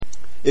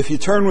If you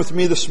turn with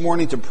me this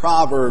morning to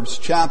Proverbs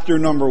chapter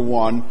number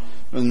 1,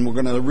 and we're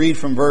going to read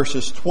from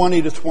verses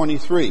 20 to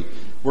 23.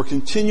 We're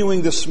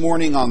continuing this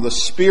morning on the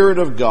Spirit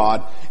of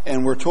God,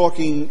 and we're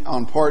talking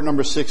on part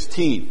number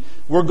 16.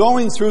 We're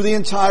going through the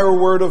entire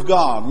Word of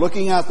God,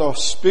 looking at the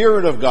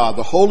Spirit of God,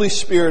 the Holy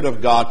Spirit of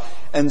God,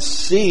 and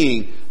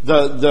seeing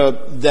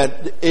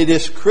that it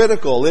is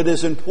critical, it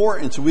is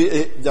important.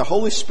 The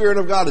Holy Spirit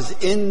of God is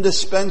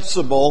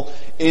indispensable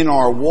in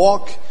our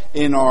walk,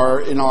 in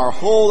our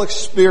whole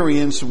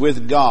experience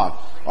with God.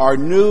 Our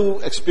new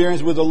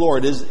experience with the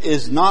Lord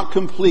is not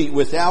complete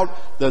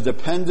without the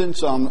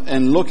dependence on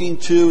and looking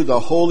to the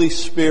Holy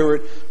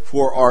Spirit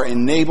for our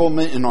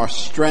enablement and our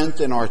strength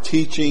and our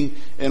teaching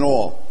and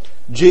all.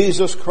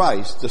 Jesus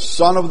Christ, the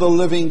Son of the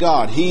living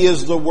God, He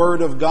is the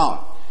Word of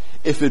God.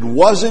 If it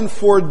wasn't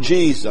for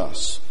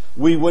Jesus,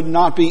 we would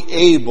not be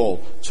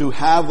able to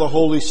have the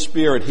Holy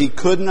Spirit. He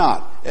could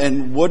not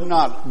and would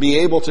not be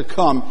able to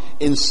come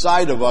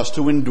inside of us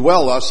to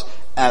indwell us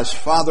as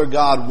Father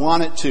God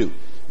wanted to.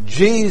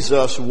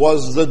 Jesus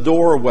was the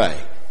doorway.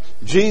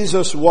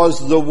 Jesus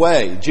was the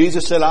way.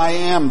 Jesus said, I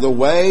am the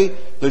way,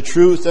 the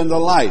truth, and the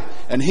life.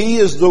 And He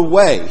is the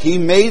way. He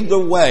made the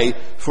way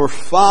for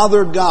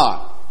Father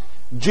God.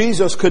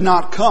 Jesus could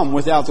not come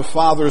without the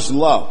Father's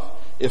love.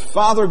 If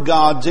Father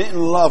God didn't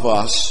love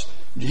us,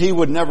 He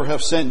would never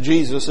have sent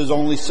Jesus, His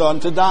only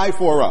Son, to die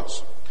for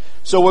us.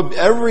 So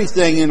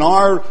everything in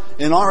our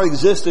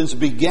existence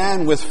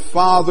began with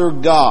Father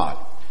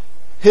God.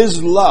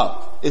 His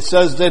love. It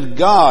says that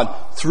God,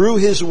 through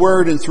His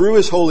Word and through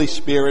His Holy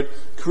Spirit,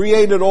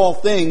 created all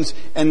things,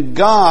 and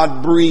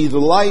God breathed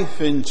life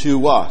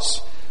into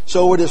us.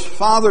 So it is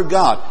Father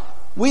God.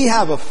 We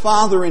have a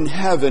Father in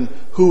heaven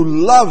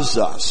who loves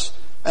us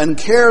and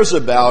cares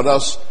about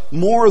us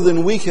more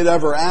than we could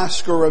ever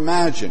ask or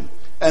imagine.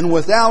 And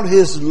without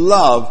His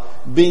love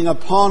being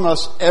upon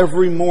us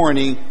every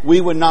morning,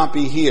 we would not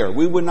be here.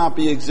 We would not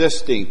be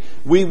existing.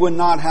 We would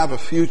not have a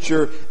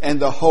future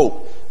and a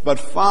hope. But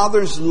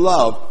Father's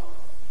love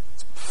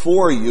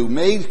for you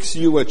makes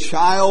you a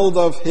child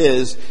of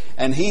His,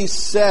 and He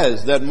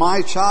says that,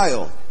 my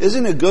child,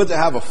 isn't it good to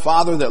have a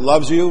Father that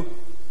loves you?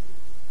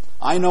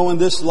 I know in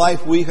this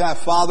life we have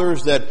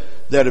fathers that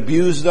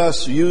abused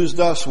us, used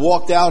us,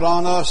 walked out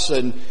on us,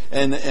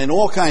 and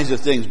all kinds of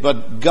things.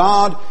 But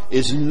God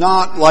is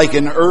not like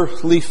an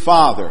earthly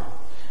father.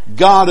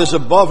 God is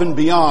above and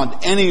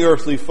beyond any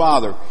earthly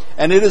father.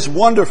 And it is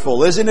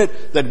wonderful, isn't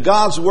it, that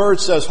God's Word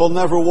says He'll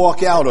never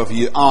walk out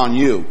on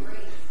you.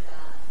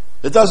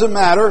 It doesn't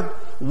matter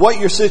what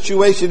your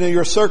situation and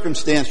your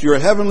circumstance, your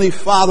Heavenly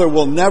Father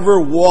will never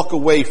walk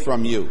away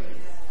from you.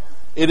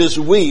 It is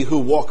we who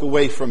walk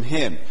away from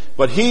Him.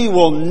 But He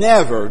will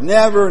never,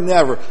 never,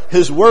 never.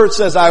 His Word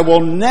says, I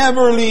will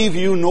never leave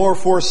you nor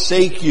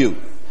forsake you.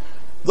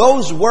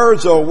 Those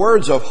words are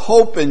words of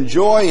hope and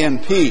joy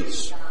and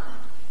peace.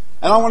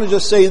 And I want to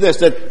just say this,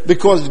 that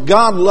because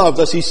God loved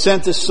us, He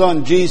sent His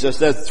Son Jesus,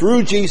 that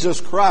through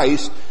Jesus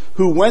Christ,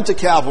 who went to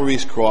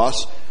Calvary's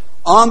cross,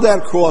 on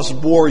that cross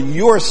bore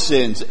your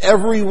sins,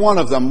 every one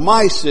of them,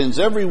 my sins,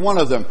 every one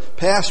of them,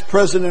 past,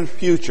 present, and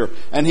future.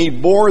 And He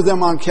bore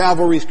them on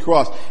Calvary's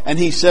cross. And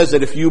He says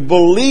that if you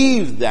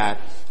believe that,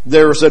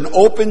 there's an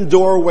open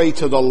doorway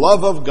to the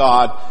love of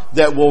God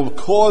that will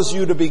cause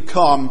you to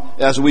become,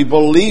 as we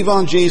believe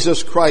on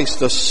Jesus Christ,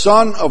 the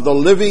Son of the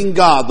living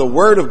God, the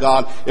Word of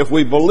God. If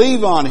we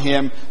believe on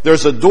Him,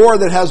 there's a door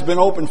that has been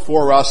opened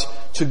for us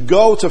to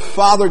go to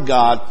Father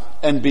God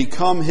and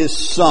become His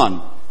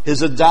Son,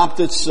 His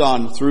adopted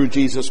Son, through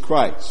Jesus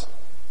Christ.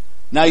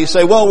 Now you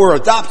say, well, we're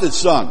adopted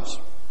sons.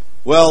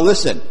 Well,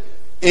 listen.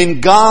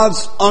 In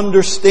God's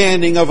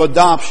understanding of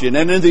adoption,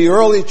 and in the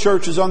early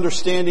church's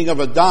understanding of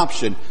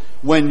adoption,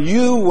 when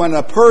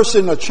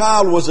a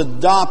child was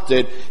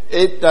adopted,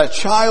 that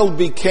child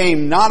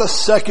became not a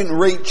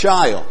second-rate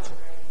child.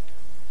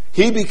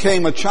 He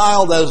became a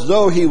child as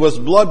though he was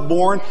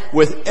blood-born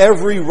with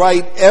every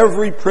right,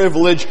 every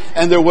privilege,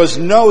 and there was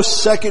no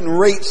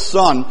second-rate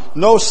son,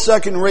 no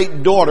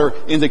second-rate daughter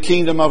in the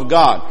kingdom of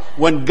God.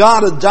 When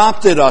God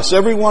adopted us,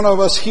 every one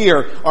of us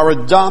here are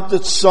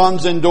adopted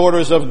sons and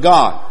daughters of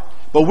God.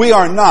 But we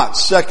are not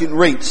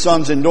second-rate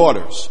sons and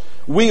daughters.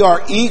 We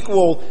are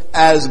equal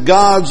as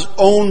God's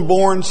own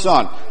born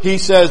son. He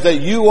says that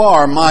you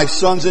are my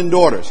sons and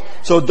daughters.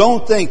 So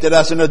don't think that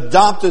as an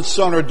adopted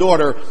son or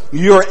daughter,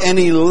 you're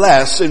any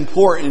less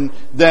important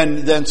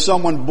than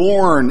someone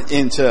born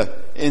through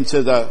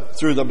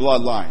the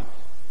bloodline.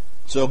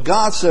 So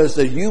God says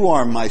that you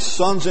are my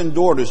sons and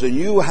daughters, and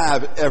you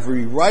have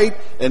every right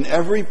and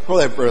every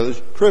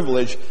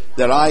privilege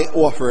that I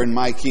offer in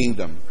my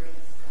kingdom.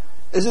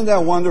 Isn't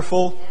that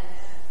wonderful?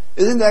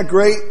 Isn't that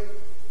great?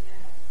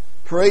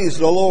 Praise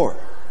the Lord.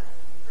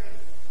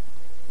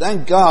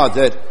 Thank God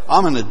that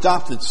I'm an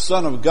adopted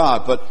son of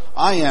God, but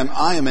I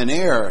am an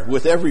heir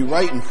with every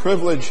right and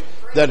privilege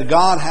that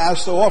God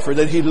has to offer,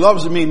 that He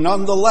loves me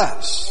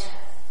nonetheless.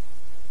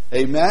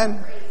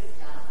 Amen?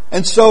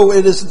 And so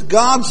it is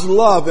God's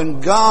love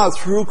and God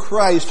through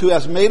Christ who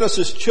has made us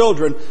His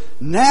children.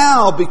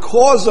 Now,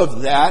 because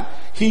of that,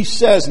 He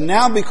says,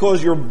 now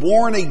because you're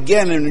born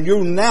again and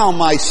you're now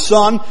my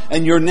son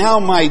and you're now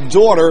my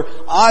daughter,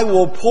 I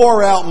will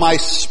pour out my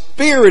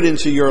Spirit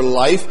into your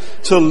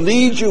life to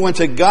lead you and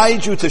to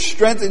guide you, to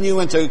strengthen you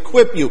and to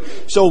equip you.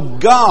 So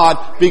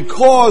God,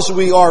 because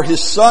we are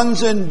His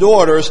sons and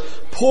daughters,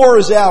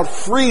 pours out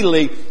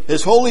freely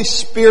His Holy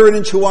Spirit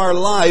into our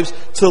lives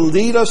to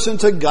lead us and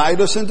to guide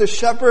us and to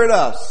shepherd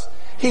us.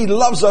 He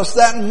loves us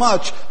that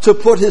much to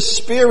put His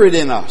Spirit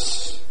in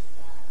us.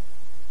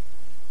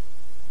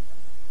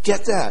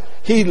 Get that?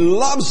 He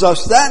loves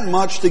us that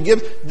much to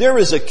give. There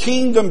is a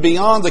kingdom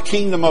beyond the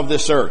kingdom of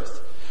this earth.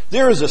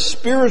 There is a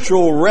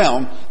spiritual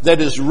realm that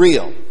is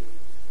real.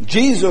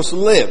 Jesus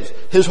lives.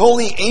 His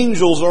holy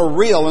angels are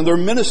real and they're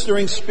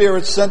ministering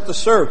spirits sent to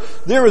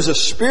serve. There is a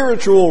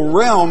spiritual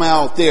realm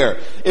out there.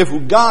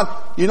 If God,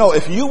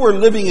 if you were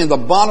living in the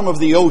bottom of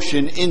the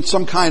ocean in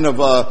some kind of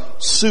a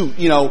suit,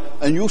 and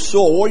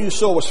all you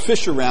saw was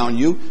fish around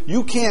you,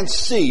 you can't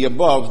see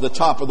above the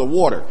top of the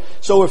water.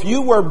 So if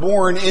you were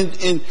born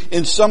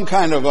in some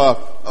kind of a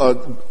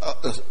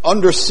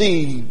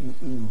undersea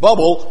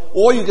bubble,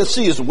 all you can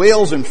see is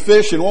whales and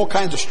fish and all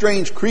kinds of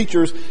strange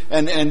creatures,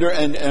 and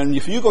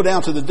if you go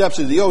down to the depths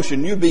of the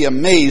ocean, you'd be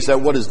amazed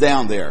at what is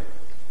down there.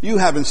 You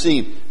haven't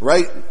seen,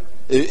 right?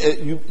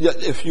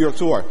 If you're a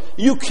tour,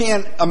 you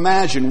can't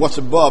imagine what's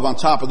above on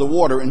top of the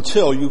water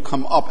until you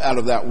come up out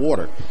of that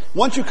water.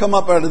 Once you come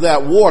up out of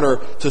that water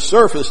to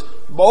surface,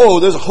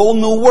 there's a whole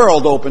new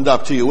world opened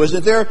up to you,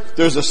 isn't there?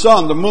 There's the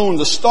sun, the moon,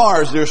 the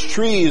stars, there's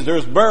trees,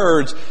 there's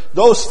birds.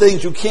 Those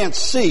things you can't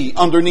see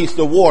underneath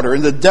the water,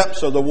 in the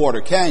depths of the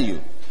water, can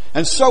you?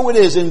 And so it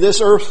is in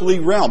this earthly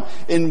realm.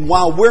 And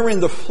while we're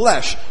in the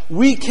flesh,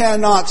 we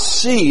cannot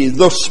see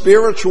the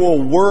spiritual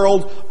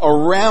world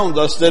around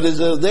us that is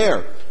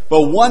there.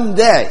 But one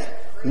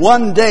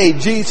day,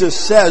 Jesus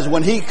says,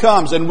 when He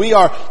comes and we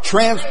are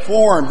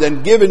transformed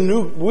and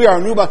we are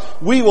new bodies,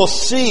 we will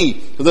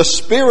see the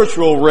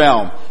spiritual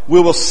realm.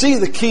 We will see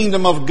the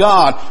kingdom of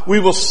God. We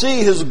will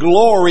see His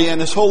glory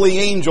and His holy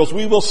angels.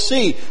 We will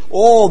see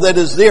all that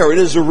is there. It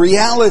is a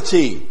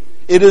reality.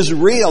 It is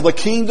real. The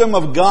kingdom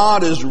of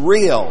God is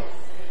real.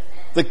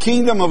 The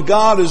kingdom of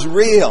God is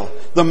real.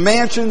 The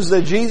mansions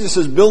that Jesus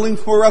is building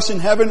for us in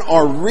heaven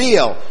are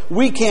real.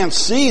 We can't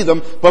see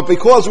them, but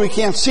because we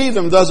can't see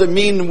them doesn't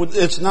mean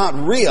it's not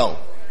real.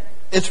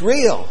 It's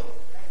real.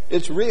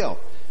 It's real.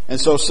 And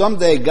so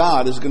someday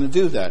God is going to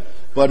do that.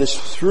 But it's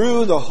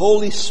through the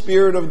Holy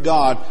Spirit of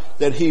God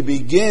that He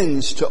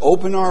begins to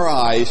open our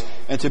eyes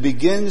and to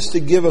begins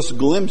to give us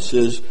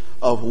glimpses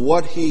of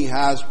what He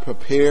has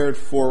prepared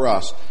for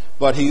us.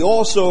 But He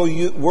also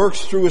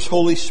works through His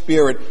Holy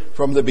Spirit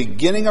from the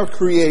beginning of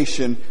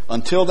creation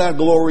until that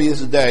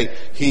glorious day.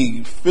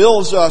 He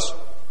fills us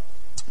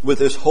with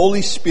His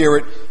Holy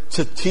Spirit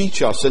to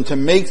teach us and to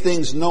make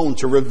things known,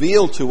 to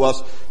reveal to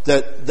us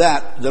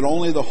that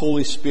only the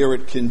Holy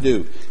Spirit can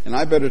do. And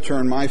I better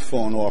turn my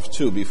phone off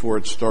too before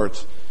it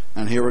starts.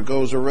 And here it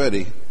goes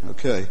already.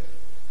 Okay.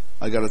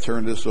 I got to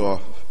turn this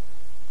off.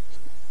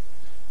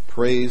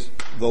 Praise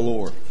the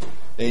Lord.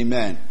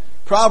 Amen.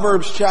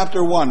 Proverbs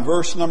chapter 1,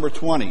 verse number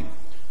 20.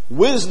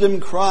 Wisdom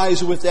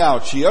cries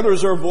without. She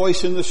utters her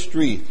voice in the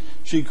street.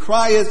 She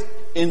crieth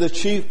in the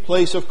chief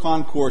place of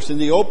concourse, in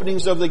the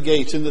openings of the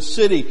gates. In the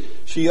city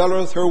she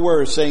uttereth her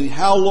words, saying,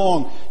 How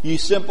long, ye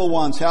simple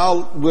ones?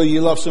 How will ye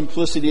love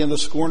simplicity? And the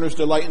scorners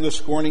delight in the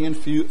scorning, and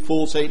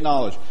fools hate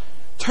knowledge.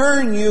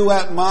 Turn you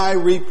at my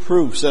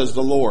reproof, says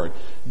the Lord.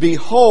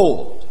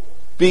 Behold,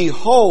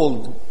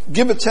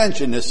 give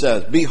attention, it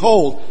says.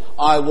 Behold,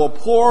 I will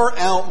pour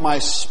out my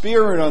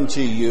Spirit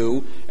unto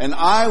you, and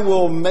I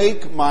will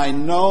make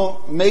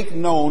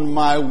known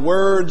my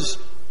words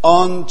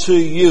unto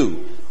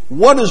you.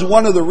 What is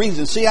one of the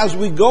reasons? See, as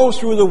we go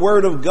through the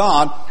Word of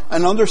God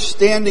and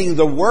understanding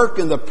the work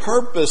and the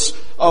purpose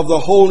of the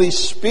Holy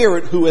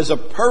Spirit, who is a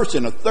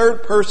person, a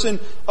third person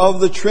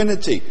of the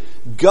Trinity,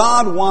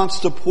 God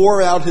wants to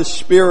pour out His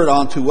Spirit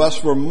onto us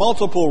for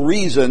multiple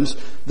reasons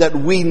that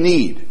we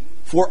need,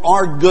 for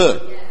our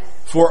good,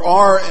 for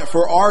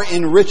our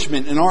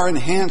enrichment and our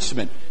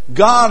enhancement.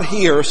 God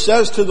here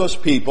says to those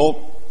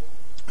people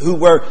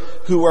who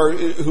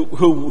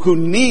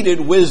needed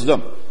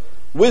wisdom.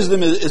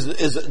 Wisdom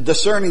is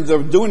discerning,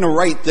 doing the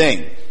right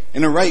thing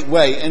in the right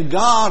way. And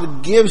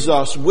God gives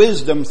us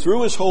wisdom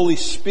through His Holy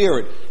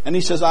Spirit. And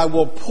He says, I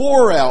will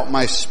pour out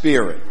my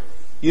Spirit.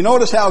 You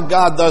notice how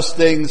God does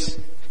things?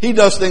 He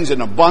does things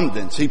in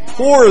abundance. He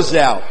pours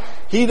out.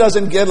 He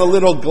doesn't get a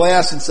little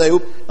glass and say,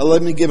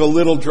 let me give a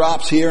little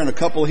drops here and a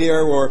couple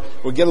here, or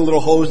get a little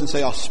hose and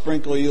say, I'll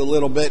sprinkle you a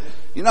little bit.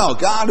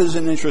 God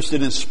isn't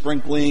interested in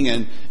sprinkling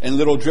and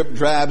little drip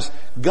drabs.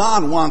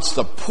 God wants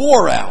to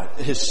pour out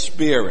His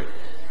Spirit.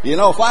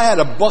 If I had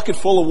a bucket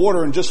full of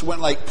water and just went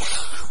like,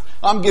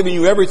 I'm giving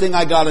you everything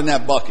I got in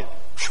that bucket,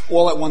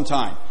 all at one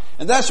time.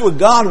 And that's what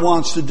God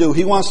wants to do.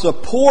 He wants to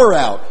pour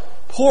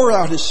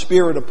out His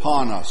Spirit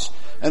upon us.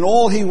 And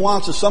all He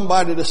wants is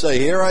somebody to say,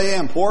 here I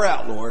am, pour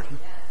out, Lord.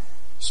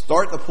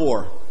 Start to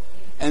pour.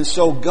 And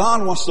so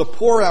God wants to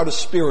pour out His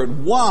Spirit.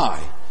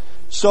 Why?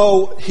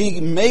 So He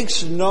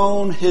makes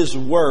known His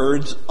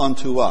words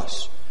unto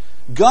us.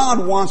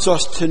 God wants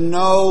us to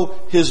know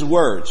His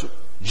words.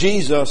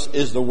 Jesus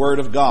is the Word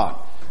of God.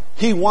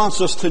 He wants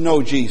us to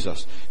know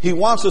Jesus. He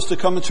wants us to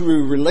come into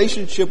a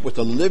relationship with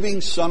the living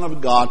Son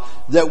of God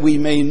that we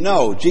may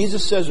know.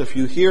 Jesus says, if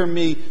you hear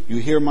me, you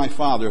hear my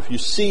Father. If you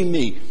see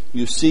me,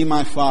 you see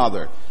my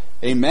Father.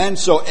 Amen.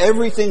 So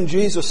everything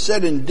Jesus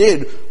said and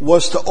did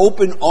was to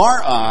open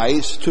our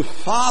eyes to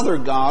Father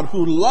God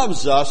who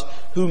loves us,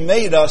 who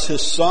made us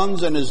His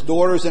sons and His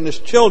daughters and His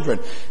children.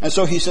 And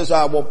so He says,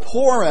 I will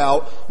pour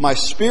out my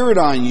Spirit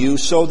on you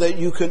so that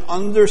you can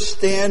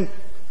understand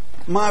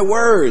my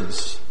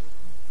words.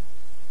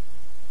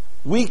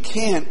 We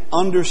can't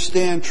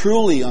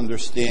truly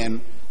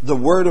understand the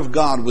Word of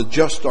God with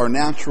just our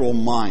natural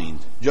mind,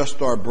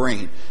 just our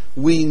brain.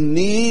 We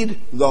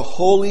need the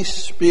Holy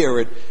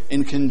Spirit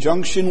in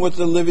conjunction with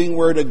the living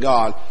Word of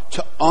God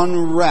to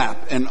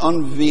unwrap and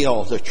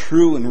unveil the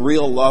true and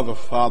real love of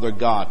Father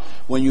God.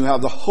 When you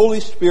have the Holy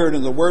Spirit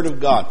and the Word of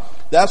God,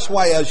 that's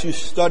why as you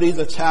study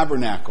the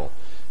tabernacle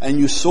and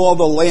you saw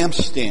the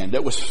lampstand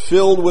that was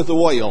filled with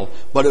oil,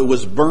 but it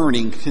was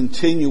burning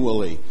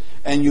continually,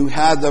 and you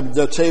had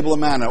the table of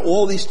manna.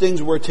 All these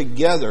things were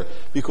together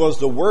because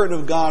the Word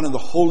of God and the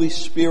Holy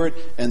Spirit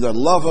and the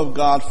love of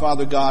God,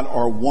 Father God,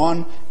 are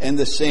one and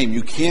the same.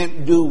 You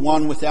can't do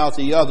one without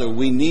the other.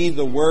 We need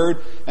the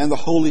Word and the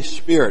Holy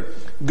Spirit.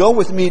 Go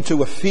with me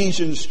to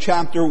Ephesians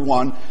chapter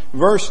 1,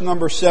 verse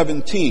number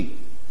 17.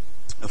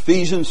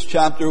 Ephesians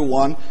chapter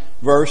 1,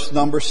 verse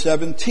number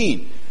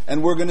 17.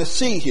 And we're going to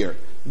see here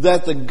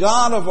that the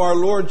God of our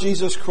Lord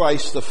Jesus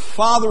Christ, the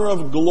Father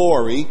of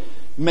glory,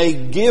 may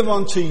give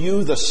unto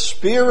you the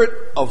spirit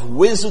of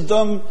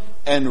wisdom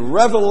and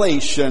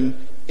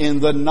revelation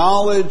in the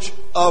knowledge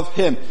of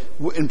Him.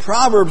 In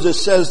Proverbs it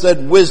says that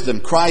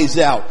wisdom cries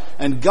out,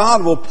 and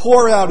God will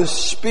pour out His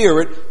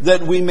Spirit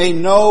that we may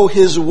know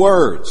His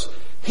words.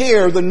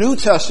 Here, the New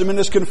Testament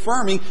is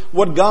confirming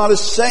what God is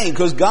saying,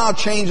 because God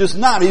changes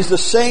not. He's the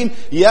same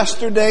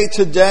yesterday,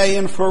 today,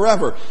 and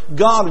forever.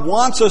 God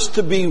wants us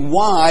to be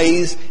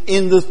wise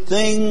in the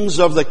things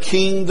of the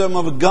kingdom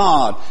of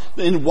God,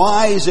 and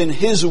wise in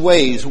His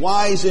ways,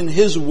 wise in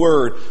His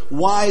word,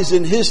 wise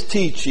in His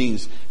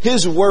teachings.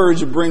 His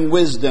words bring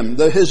wisdom.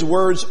 His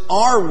words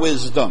are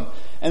wisdom.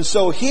 And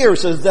so here it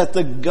says that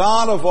the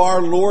God of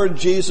our Lord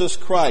Jesus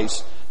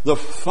Christ, the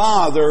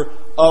Father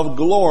of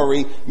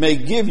glory, may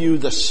give you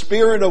the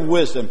spirit of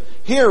wisdom.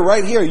 Here,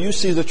 right here, you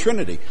see the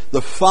Trinity.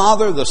 The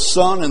Father, the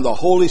Son, and the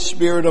Holy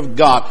Spirit of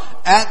God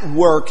at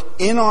work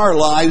in our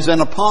lives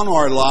and upon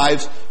our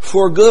lives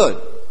for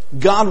good.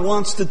 God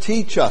wants to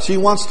teach us. He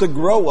wants to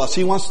grow us.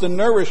 He wants to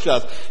nourish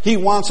us. He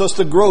wants us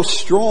to grow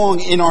strong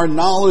in our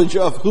knowledge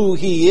of who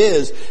He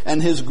is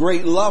and His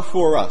great love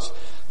for us.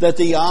 That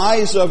the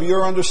eyes of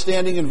your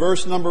understanding, in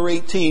verse number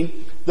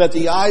 18, that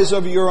the eyes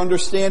of your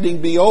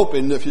understanding be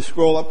opened. If you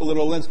scroll up a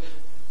little, Linz,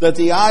 that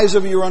the eyes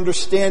of your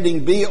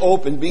understanding be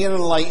opened, be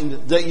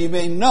enlightened, that you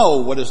may know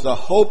what is the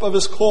hope of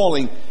His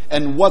calling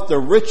and what the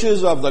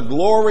riches of the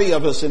glory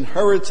of His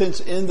inheritance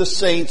in the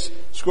saints.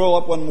 Scroll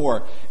up one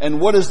more. And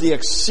what is the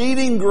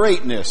exceeding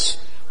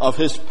greatness of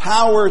His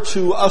power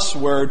to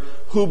usward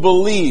who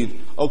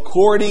believe,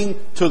 according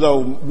to the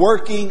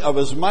working of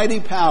His mighty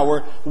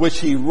power, which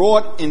He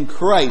wrought in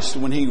Christ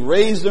when He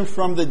raised Him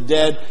from the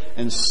dead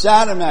and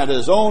sat Him at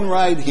His own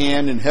right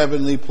hand in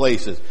heavenly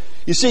places.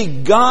 You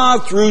see,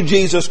 God through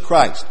Jesus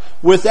Christ.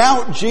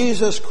 Without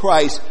Jesus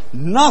Christ,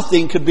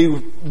 nothing could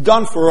be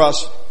done for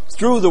us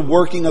through the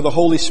working of the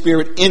Holy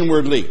Spirit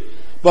inwardly.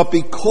 But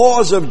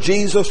because of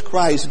Jesus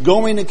Christ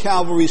going to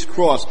Calvary's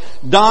cross,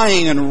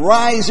 dying and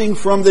rising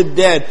from the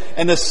dead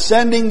and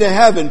ascending to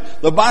heaven,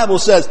 the Bible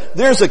says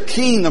there's a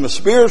kingdom, a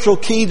spiritual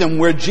kingdom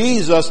where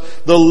Jesus,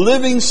 the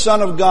living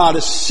Son of God,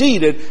 is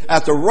seated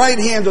at the right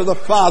hand of the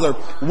Father,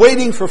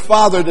 waiting for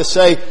Father to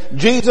say,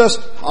 Jesus,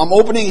 I'm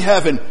opening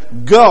heaven,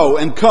 go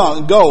and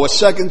come, go a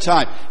second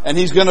time. And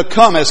He's going to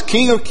come as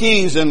King of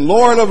Kings and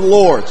Lord of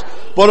Lords.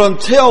 But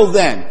until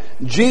then,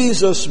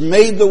 Jesus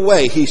made the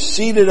way. He's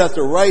seated at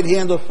the right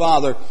hand of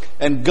Father.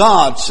 And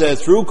God said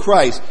through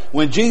Christ,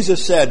 when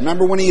Jesus said,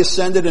 remember when He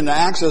ascended in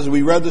Acts as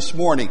we read this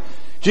morning,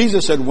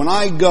 Jesus said, when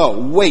I go,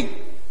 wait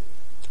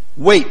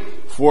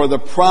for the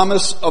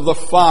promise of the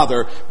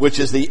Father, which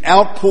is the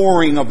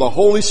outpouring of the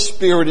Holy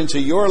Spirit into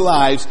your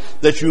lives,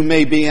 that you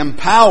may be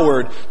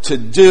empowered to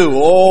do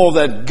all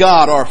that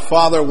God our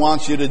Father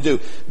wants you to do.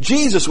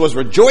 Jesus was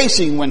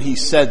rejoicing when He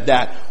said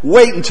that.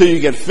 Wait until you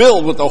get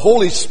filled with the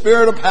Holy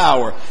Spirit of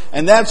power.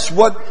 And that's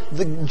what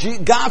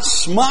God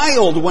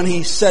smiled when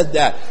He said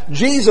that.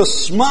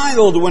 Jesus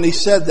smiled when He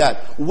said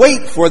that.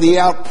 Wait for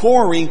the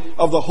outpouring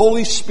of the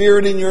Holy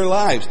Spirit in your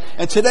lives.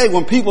 And today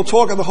when people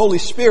talk of the Holy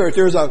Spirit,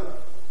 there's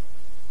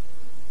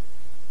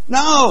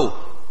no.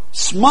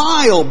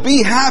 Smile,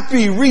 be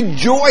happy,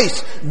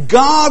 rejoice.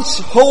 God's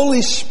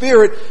Holy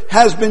Spirit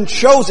has been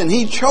chosen.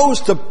 He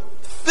chose to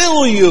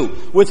fill you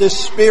with His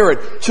Spirit,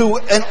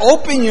 and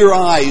open your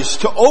eyes,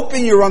 to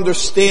open your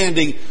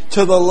understanding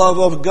to the love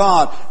of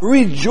God.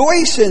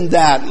 Rejoice in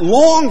that.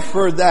 Long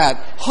for that.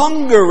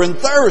 Hunger and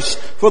thirst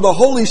for the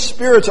Holy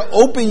Spirit to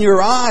open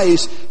your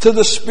eyes to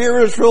the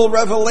spiritual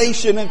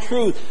revelation and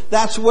truth.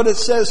 That's what it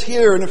says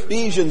here in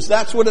Ephesians.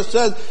 That's what it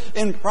says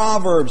in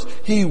Proverbs.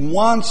 He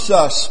wants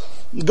us.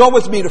 Go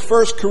with me to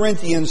 1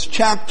 Corinthians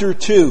chapter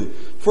 2.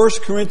 1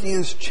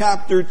 Corinthians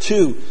chapter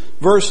 2,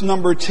 verse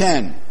number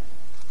 10.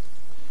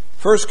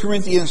 1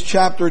 Corinthians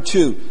chapter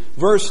 2,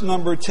 verse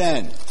number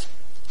 10.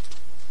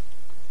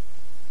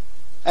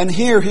 And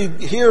here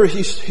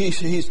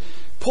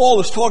Paul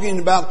is talking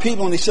about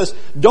people, and he says,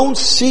 don't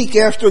seek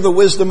after the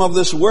wisdom of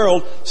this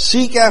world.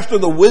 Seek after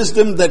the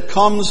wisdom that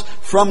comes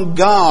from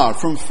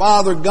God, from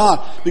Father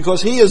God,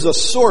 because He is the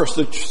source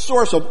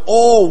of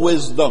all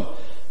wisdom.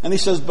 And he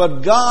says,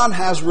 but God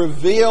has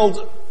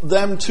revealed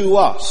them to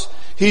us.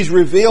 He's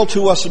revealed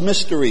to us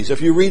mysteries.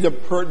 If you read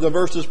the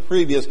verses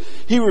previous,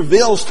 He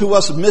reveals to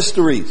us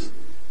mysteries.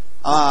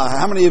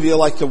 How many of you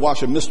like to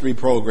watch a mystery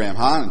program,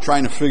 and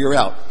trying to figure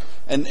out?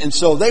 And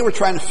so they were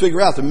trying to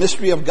figure out the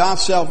mystery of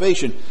God's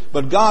salvation.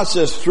 But God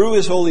says through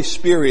His Holy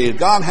Spirit,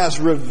 God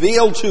has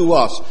revealed to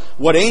us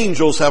what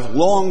angels have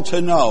longed to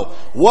know.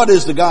 What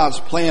is the God's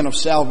plan of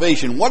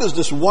salvation? What is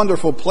this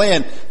wonderful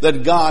plan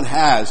that God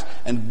has?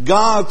 And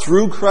God,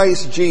 through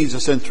Christ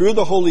Jesus and through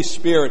the Holy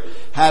Spirit,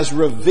 has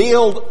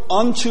revealed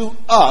unto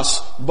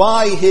us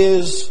by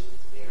His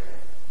Spirit.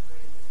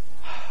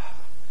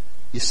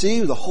 You see,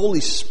 the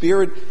Holy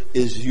Spirit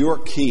is your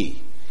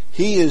key.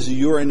 He is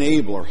your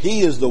enabler.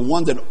 He is the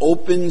one that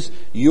opens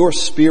your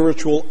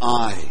spiritual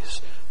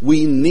eyes.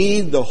 We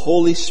need the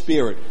Holy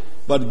Spirit.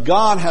 But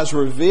God has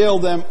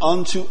revealed them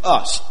unto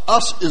us.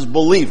 Us as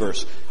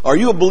believers. Are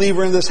you a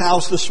believer in this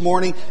house this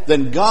morning?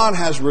 Then God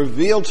has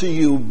revealed to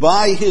you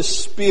by His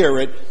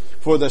Spirit,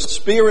 for the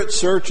Spirit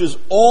searches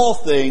all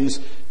things,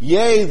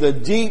 yea, the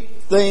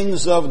deep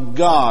things of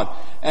God.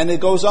 And it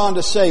goes on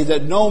to say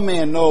that no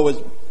man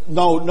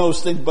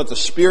knows things but the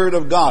Spirit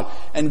of God.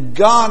 And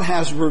God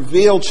has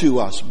revealed to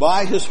us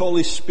by His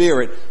Holy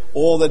Spirit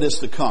all that is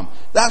to come.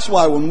 That's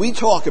why when we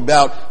talk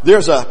about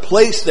there's a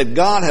place that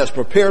God has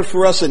prepared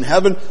for us in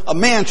heaven, a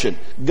mansion.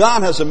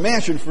 God has a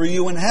mansion for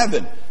you in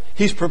heaven.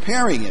 He's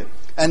preparing it.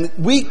 And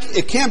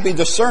it can't be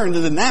discerned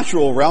in the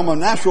natural realm. A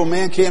natural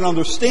man can't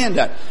understand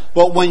that.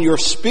 But when you're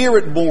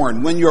Spirit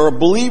born, when you're a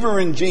believer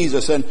in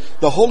Jesus and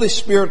the Holy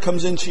Spirit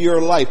comes into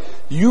your life,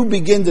 you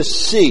begin to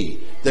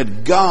see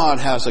that God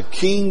has a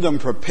kingdom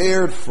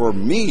prepared for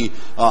me,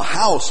 a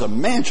house, a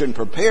mansion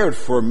prepared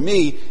for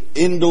me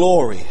in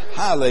glory.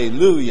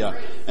 Hallelujah.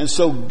 And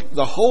so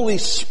the Holy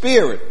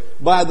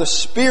Spirit, by the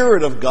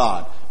Spirit of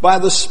God,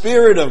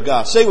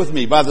 say with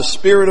me, by the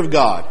Spirit of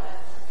God,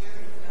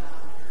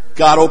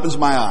 God opens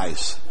my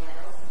eyes.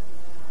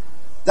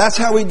 That's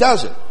how He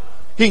does it.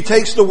 He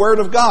takes the Word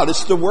of God.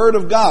 It's the Word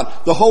of God.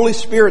 The Holy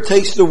Spirit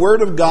takes the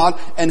Word of God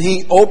and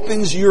He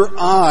opens your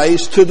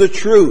eyes to the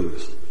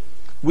truth.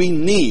 We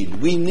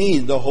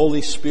need the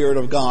Holy Spirit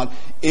of God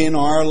in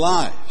our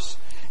lives.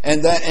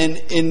 And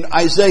in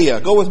Isaiah,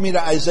 go with me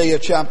to Isaiah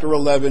chapter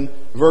 11,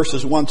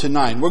 verses 1 to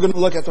 9. We're going to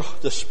look at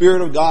the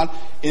Spirit of God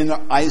in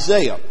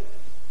Isaiah.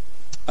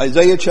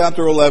 Isaiah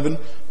chapter 11,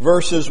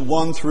 verses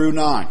 1 through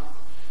 9.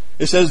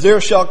 It says, there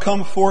shall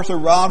come forth a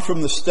rod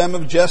from the stem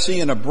of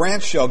Jesse, and a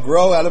branch shall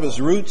grow out of his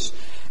roots.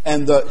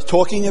 And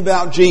talking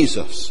about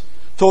Jesus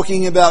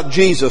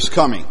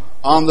coming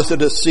onto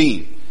the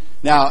scene.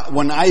 Now,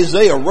 when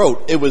Isaiah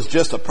wrote, it was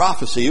just a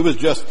prophecy. It was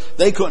just,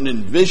 they couldn't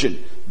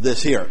envision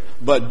this here.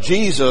 But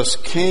Jesus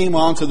came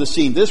onto the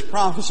scene. This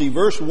prophecy,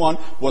 verse 1,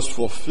 was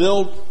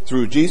fulfilled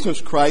through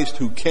Jesus Christ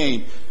who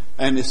came.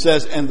 And it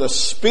says, and the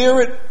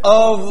Spirit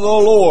of the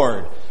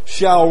Lord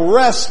shall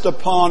rest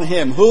upon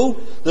Him.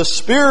 Who? The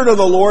Spirit of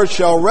the Lord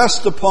shall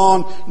rest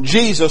upon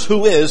Jesus,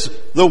 who is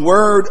the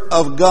Word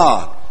of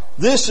God.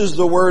 This is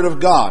the Word of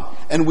God.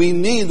 And we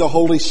need the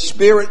Holy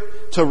Spirit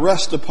to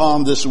rest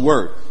upon this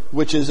Word,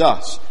 which is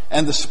us.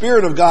 And the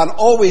Spirit of God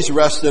always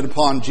rested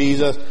upon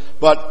Jesus,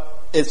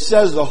 but it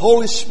says the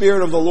Holy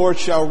Spirit of the Lord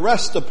shall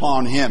rest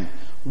upon Him.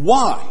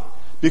 Why?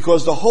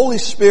 Because the Holy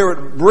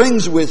Spirit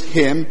brings with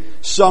Him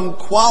some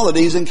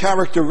qualities and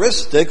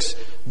characteristics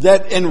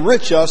that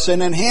enrich us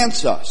and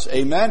enhance us.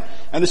 Amen?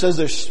 And it says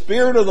the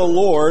Spirit of the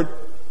Lord.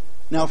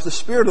 Now, if the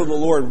Spirit of the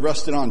Lord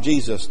rested on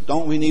Jesus,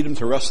 don't we need Him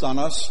to rest on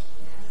us?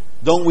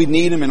 Don't we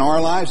need Him in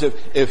our lives?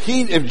 If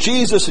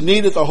Jesus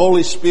needed the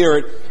Holy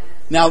Spirit,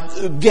 now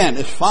again,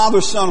 it's Father,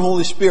 Son,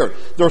 Holy Spirit.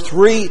 They're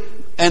three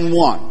and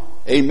one.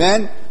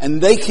 Amen? And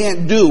they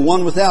can't do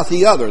one without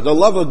the other. The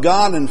love of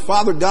God and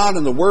Father God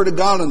and the Word of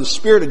God and the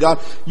Spirit of God,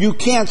 you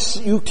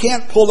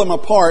can't pull them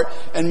apart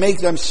and make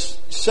them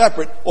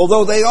separate,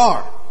 although they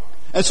are.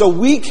 And so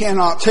we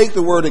cannot take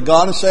the Word of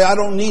God and say, I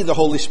don't need the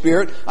Holy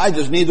Spirit, I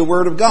just need the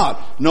Word of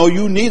God. No,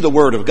 you need the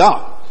Word of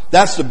God.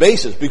 That's the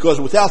basis,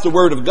 because without the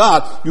Word of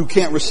God, you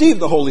can't receive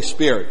the Holy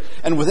Spirit.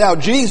 And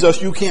without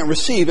Jesus, you can't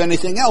receive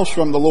anything else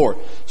from the Lord.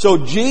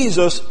 So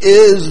Jesus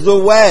is the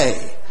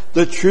way,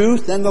 the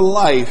truth, and the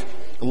life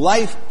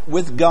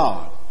with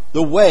God.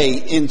 the way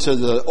into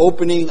the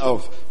opening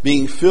of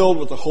being filled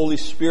with the Holy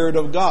Spirit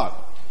of God.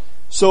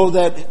 So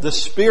that the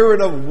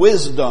spirit of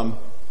wisdom,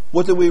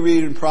 what did we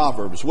read in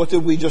Proverbs? What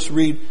did we just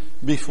read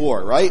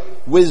before, right?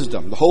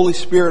 Wisdom. The Holy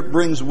Spirit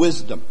brings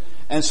wisdom.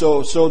 And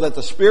so that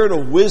the spirit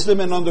of wisdom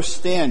and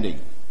understanding,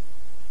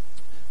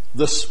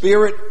 the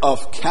spirit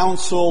of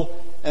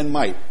counsel and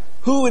might.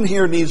 Who in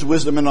here needs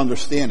wisdom and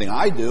understanding?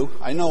 I do.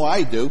 I know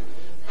I do.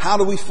 How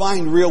do we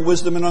find real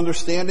wisdom and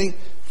understanding?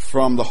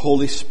 From the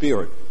Holy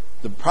Spirit.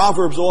 The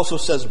Proverbs also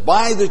says,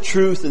 buy the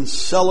truth and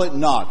sell it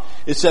not.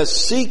 It says,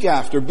 seek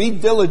after, be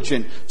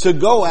diligent to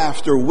go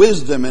after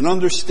wisdom and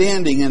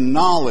understanding and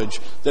knowledge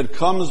that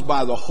comes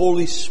by the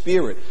Holy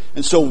Spirit.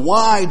 And so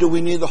why do we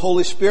need the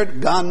Holy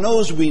Spirit? God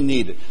knows we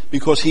need it.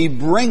 Because He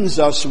brings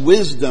us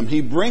wisdom.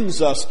 He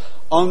brings us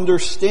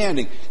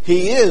understanding.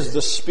 He is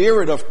the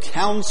spirit of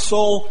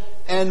counsel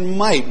and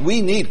might.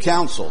 We need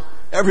counsel.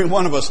 Every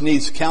one of us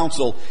needs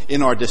counsel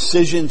in our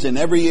decisions in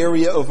every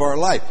area of our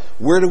life.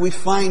 Where do we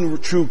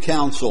find true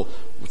counsel?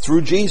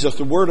 Through Jesus,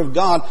 the Word of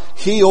God.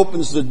 He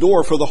opens the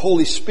door for the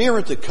Holy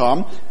Spirit to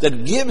come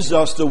that gives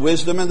us the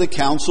wisdom and the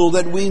counsel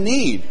that we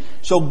need.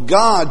 So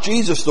God,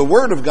 Jesus, the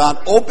Word of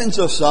God, opens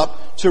us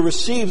up to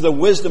receive the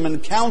wisdom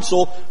and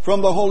counsel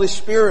from the Holy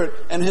Spirit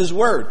and His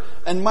Word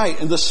and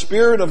might and the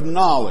Spirit of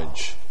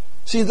knowledge.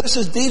 See,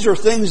 these are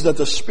things that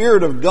the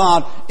Spirit of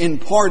God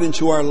impart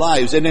into our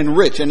lives and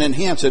enrich and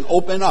enhance and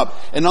open up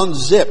and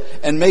unzip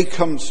and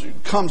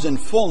comes in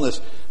fullness.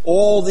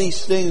 All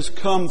these things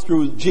come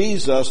through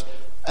Jesus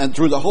and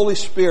through the Holy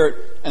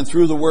Spirit and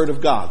through the Word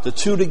of God. The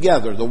two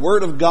together, the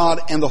Word of God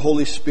and the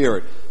Holy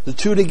Spirit. The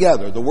two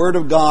together, the Word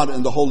of God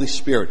and the Holy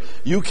Spirit.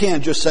 You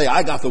can't just say,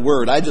 I got the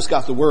Word, I just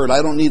got the Word,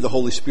 I don't need the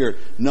Holy Spirit.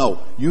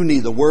 No, you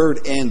need the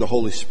Word and the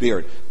Holy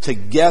Spirit.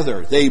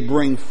 Together, they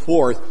bring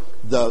forth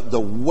the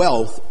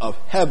wealth of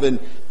heaven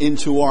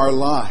into our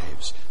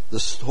lives. The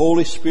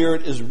Holy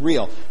Spirit is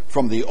real.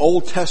 From the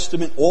Old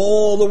Testament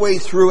all the way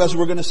through, as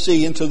we're going to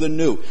see, into the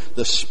New.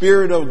 The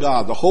Spirit of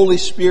God, the Holy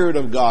Spirit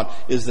of God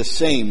is the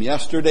same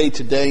yesterday,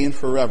 today, and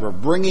forever.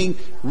 Bringing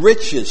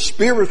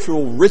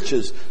spiritual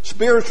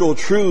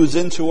truths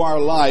into our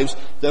lives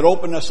that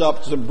open us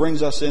up and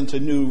brings us into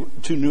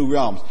new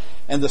realms.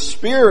 And the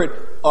Spirit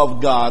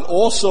of God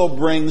also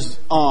brings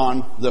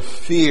on the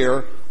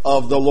fear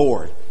of the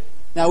Lord.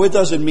 Now, it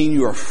doesn't mean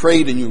you're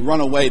afraid and you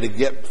run away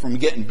from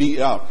getting beat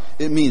up.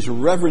 It means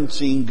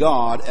reverencing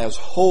God as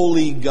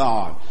holy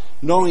God,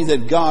 knowing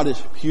that God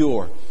is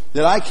pure,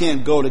 that I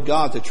can't go to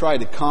God to try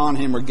to con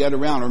Him or get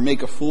around or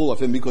make a fool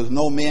of Him because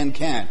no man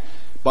can.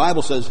 The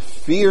Bible says,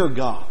 fear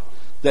God,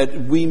 that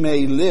we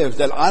may live,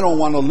 that I don't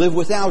want to live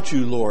without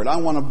you, Lord. I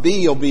want to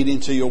be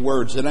obedient to your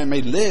words, that I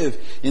may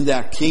live in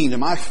that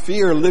kingdom. I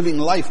fear living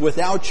life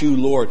without you,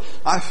 Lord.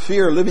 I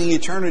fear living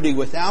eternity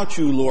without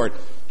you, Lord.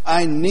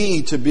 I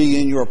need to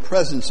be in your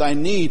presence. I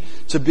need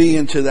to be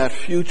into that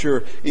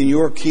future in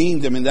your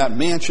kingdom, in that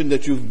mansion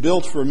that you've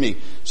built for me.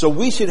 So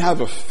we should have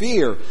a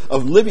fear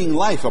of living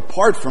life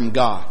apart from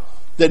God.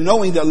 That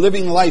knowing that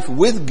living life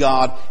with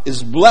God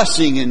is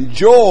blessing and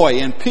joy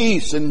and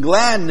peace and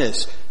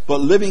gladness.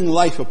 But living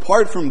life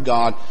apart from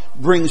God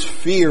brings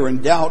fear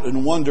and doubt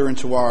and wonder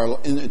into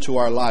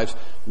our lives.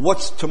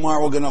 What's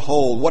tomorrow going to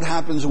hold? What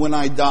happens when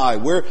I die?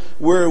 Where's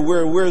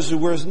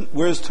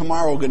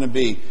tomorrow going to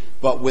be?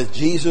 But with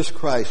Jesus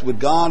Christ, with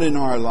God in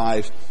our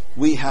lives,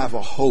 we have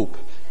a hope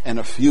and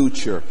a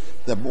future.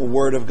 The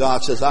Word of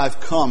God says, I've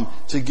come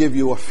to give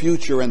you a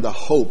future and a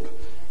hope,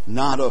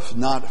 not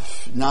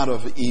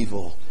of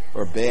evil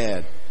or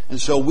bad. And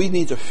so we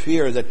need to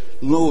fear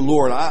that, no,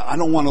 Lord, I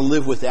don't want to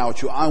live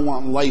without you. I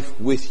want life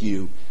with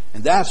you.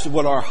 And that's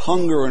what our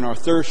hunger and our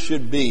thirst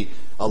should be.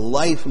 A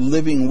life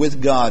living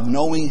with God,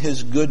 knowing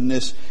His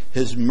goodness,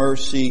 His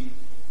mercy,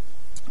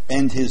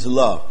 and His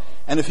love.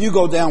 And if you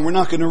go down, we're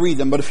not going to read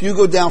them, but if you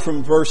go down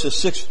from verses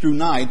 6 through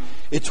 9,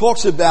 it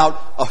talks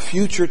about a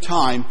future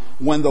time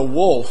when the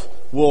wolf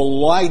will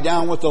lie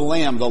down with the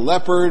lamb, the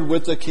leopard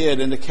with the kid,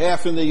 and the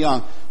calf and the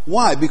young.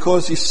 Why?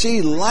 Because you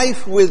see,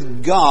 life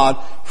with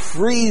God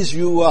frees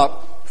you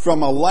up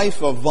from a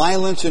life of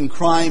violence and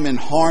crime and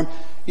harm.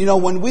 You know,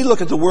 when we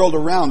look at the world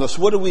around us,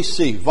 what do we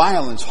see?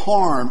 Violence,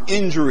 harm,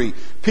 injury,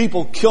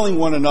 people killing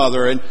one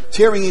another and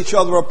tearing each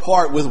other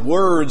apart with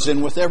words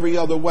and with every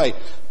other way.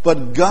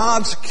 But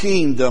God's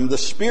kingdom, the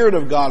Spirit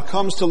of God,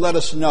 comes to let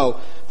us know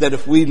that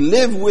if we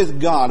live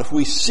with God, if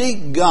we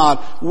seek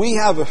God, we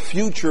have a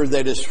future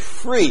that is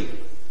free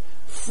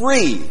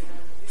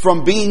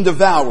from being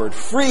devoured,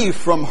 free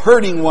from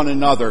hurting one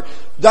another.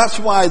 That's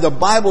why the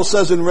Bible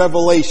says in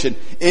Revelation,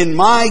 in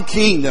my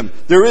kingdom,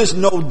 there is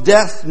no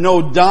death,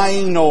 no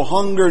dying, no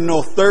hunger,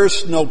 no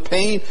thirst, no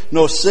pain,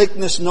 no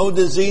sickness, no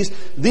disease.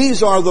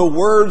 These are the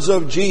words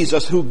of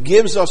Jesus, who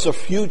gives us a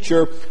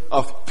future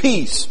of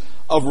peace,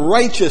 of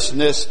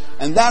righteousness,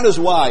 and that is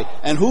why.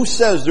 And who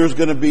says there's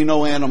going to be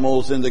no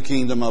animals in the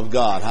kingdom of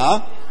God,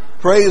 huh?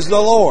 Praise the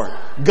Lord.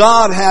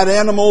 God had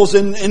animals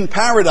in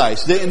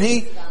paradise, didn't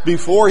He?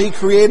 Before He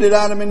created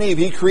Adam and Eve,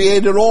 He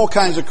created all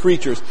kinds of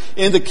creatures.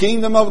 In the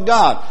kingdom of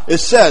God, it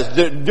says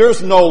that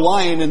there's no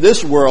lion in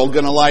this world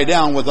going to lie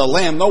down with a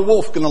lamb. No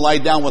wolf going to lie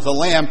down with a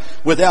lamb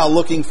without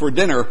looking for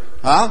dinner.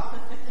 Huh?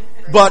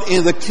 But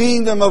in the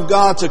kingdom of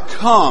God to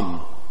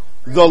come,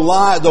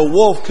 the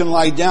wolf can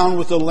lie down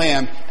with the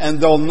lamb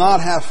and they'll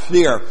not have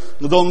fear.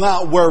 They'll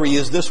not worry,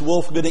 is this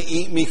wolf going to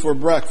eat me for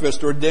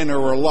breakfast or dinner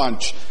or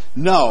lunch?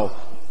 No.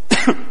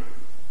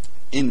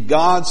 In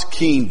God's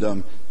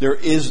kingdom, there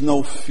is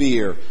no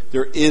fear.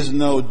 There is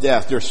no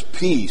death. There's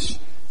peace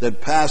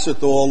that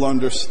passeth all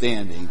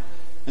understanding.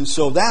 And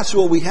so that's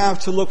what we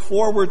have to look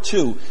forward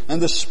to.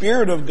 And the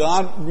Spirit of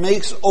God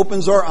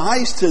opens our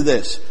eyes to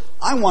this.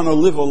 I want to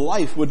live a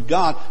life with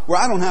God where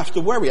I don't have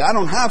to worry. I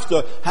don't have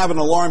to have an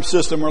alarm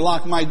system or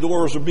lock my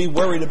doors or be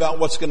worried about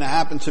what's going to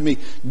happen to me.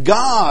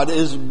 God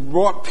has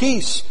brought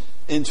peace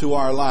into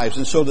our lives.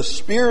 And so the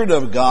Spirit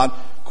of God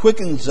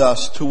quickens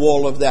us to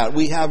all of that.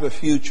 We have a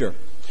future.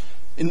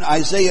 In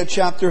Isaiah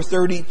chapter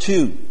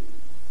 32,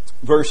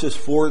 verses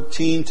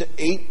 14 to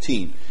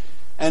 18.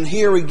 And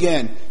here is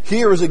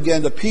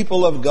again the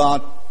people of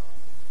God.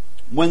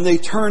 When they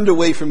turned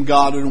away from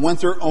God and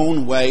went their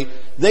own way,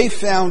 they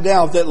found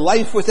out that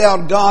life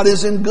without God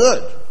isn't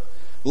good.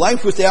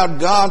 Life without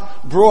God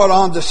brought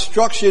on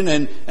destruction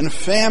and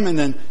famine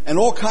and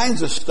all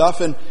kinds of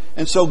stuff.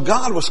 And so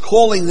God was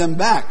calling them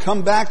back.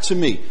 Come back to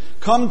me.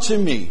 Come to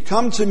me.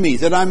 Come to me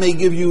that I may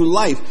give you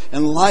life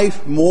and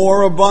life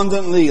more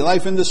abundantly.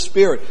 Life in the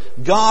Spirit.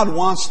 God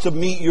wants to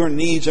meet your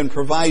needs and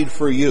provide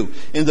for you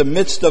in the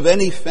midst of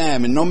any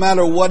famine, no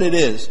matter what it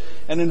is.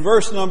 And in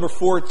verse number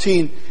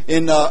 14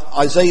 in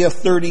Isaiah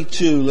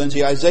 32,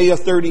 Lindsay, Isaiah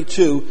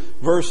 32,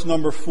 verse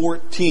number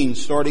 14,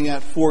 starting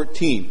at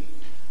 14.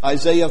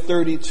 Isaiah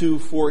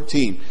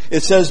 32:14.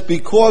 It says,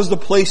 because the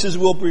places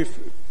will be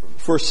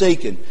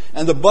forsaken,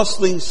 and the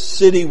bustling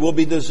city will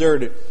be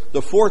deserted.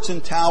 The forts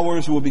and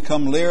towers will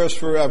become lairs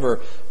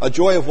forever, a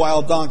joy of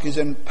wild donkeys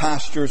and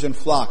pastures and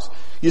flocks.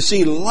 You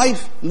see,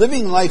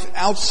 living life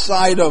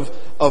outside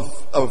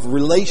of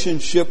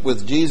relationship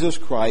with Jesus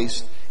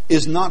Christ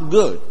is not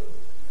good.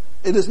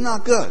 It is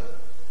not good.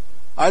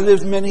 I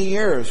lived many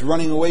years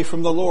running away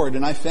from the Lord,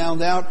 and I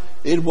found out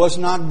it was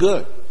not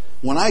good.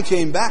 When I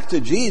came back to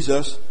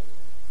Jesus,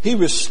 He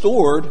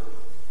restored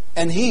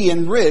and He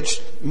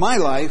enriched my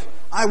life.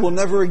 I will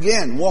never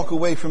again walk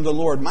away from the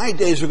Lord. My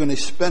days are going to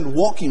spend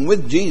walking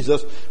with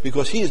Jesus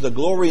because He is the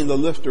glory and the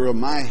lifter of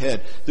my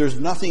head. There's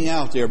nothing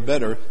out there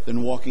better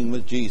than walking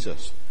with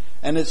Jesus.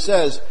 And it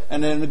says,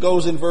 and then it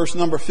goes in verse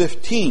number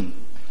 15.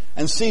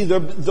 And see,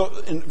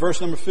 in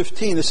verse number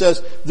 15, it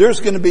says,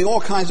 there's going to be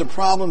all kinds of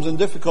problems and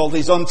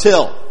difficulties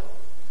until.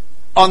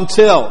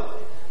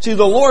 See,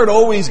 the Lord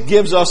always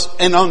gives us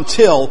an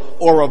until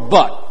or a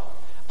but.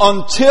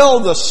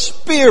 Until the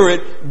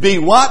Spirit be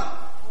what?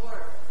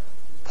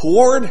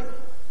 Poured?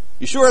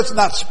 You sure it's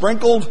not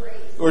sprinkled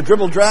or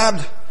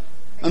dribble-drabbed?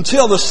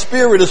 Until the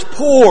Spirit is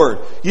poured.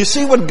 You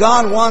see what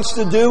God wants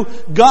to do?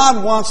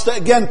 God wants to,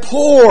 again,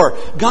 pour.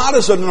 God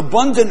is an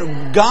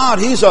abundant God.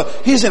 He's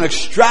an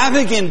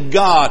extravagant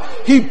God.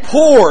 He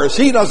pours.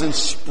 He doesn't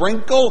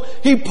sprinkle.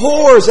 He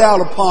pours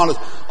out upon us.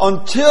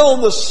 Until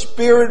the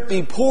Spirit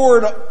be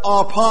poured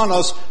upon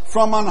us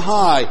from on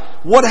high.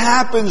 What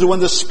happens when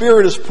the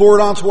Spirit is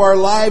poured onto our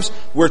lives?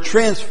 We're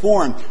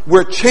transformed.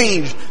 We're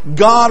changed.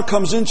 God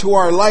comes into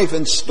our life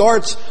and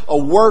starts a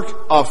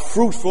work of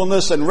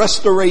fruitfulness and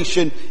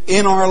restoration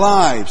in our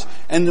lives.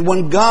 And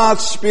when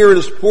God's Spirit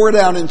is poured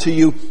out into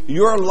you,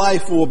 your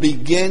life will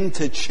begin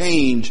to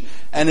change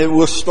and it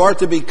will start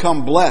to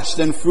become blessed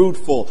and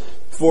fruitful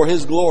for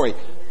His glory.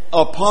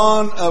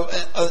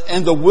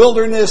 And the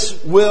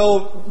wilderness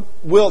will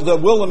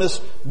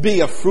be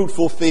a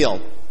fruitful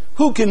field.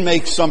 Who can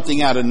make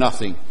something out of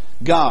nothing?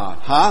 God,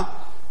 huh?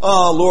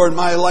 Oh, Lord,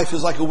 my life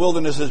is like a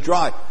wilderness that's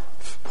dry.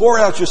 Pour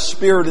out your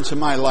Spirit into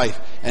my life,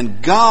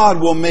 and God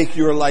will make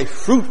your life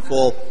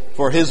fruitful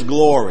for His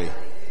glory.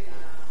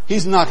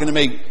 He's not going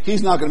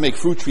to make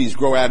fruit trees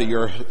grow out of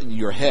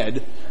your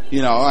head, and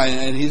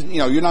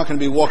you're not going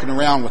to be walking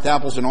around with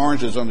apples and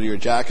oranges under your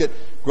jacket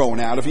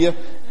growing out of you.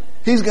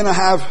 He's going to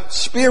have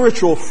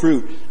spiritual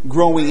fruit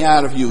growing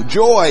out of you,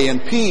 joy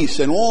and peace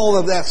and all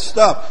of that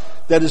stuff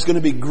that is going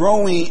to be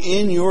growing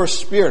in your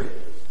spirit.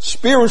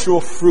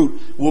 Spiritual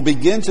fruit will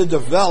begin to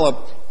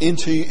develop in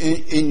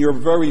your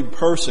very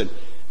person.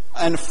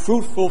 And a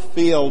fruitful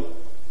field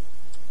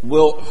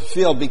will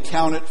be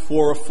counted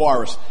for a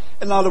forest.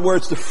 In other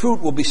words, the fruit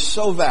will be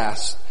so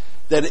vast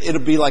that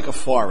it'll be like a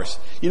forest.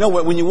 You know,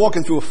 when you're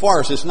walking through a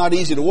forest, it's not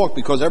easy to walk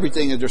because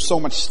there's so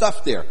much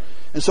stuff there.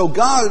 And so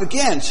God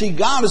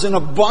is an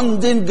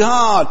abundant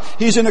God.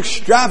 He's an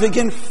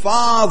extravagant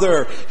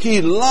Father.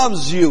 He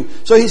loves you.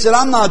 So He said,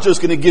 I'm not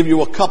just going to give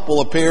you a couple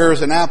of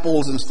pears and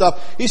apples and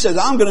stuff. He says,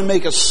 I'm going to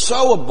make it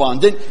so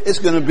abundant, it's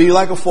going to be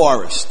like a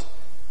forest.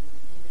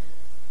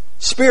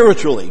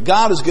 Spiritually,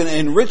 God is going to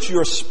enrich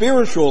your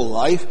spiritual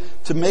life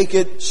to make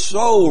it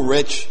so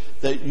rich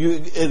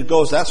it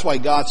goes, that's why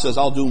God says,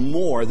 I'll do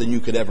more than you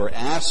could ever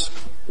ask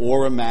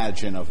or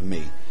imagine of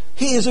me.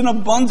 He is an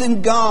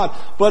abundant God,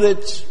 but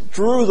it's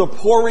through the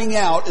pouring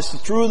out,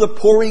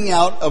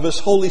 of His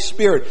Holy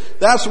Spirit.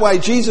 That's why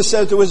Jesus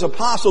said to His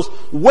apostles,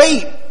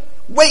 wait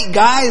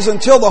guys,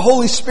 until the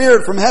Holy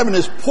Spirit from heaven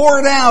is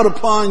poured out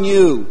upon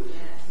you.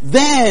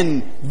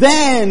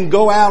 Then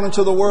go out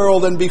into the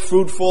world and be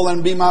fruitful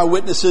and be my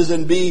witnesses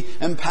and be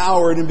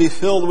empowered and be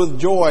filled with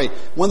joy.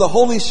 When the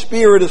Holy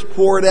Spirit is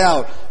poured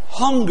out,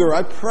 hunger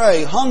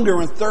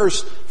and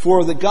thirst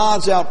for the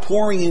God's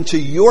outpouring into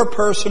your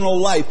personal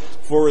life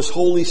for His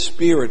Holy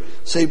Spirit.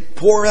 Say,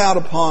 pour out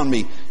upon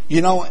me,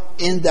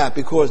 in that,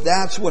 because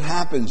that's what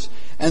happens.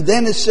 And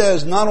then it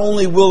says, not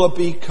only will it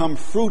become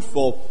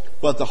fruitful,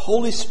 but the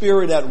Holy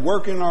Spirit at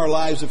work in our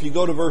lives, if you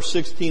go to verse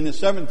 16 and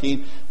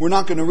 17, we're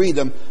not going to read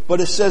them,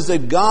 but it says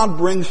that God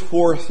brings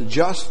forth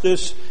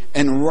justice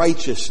and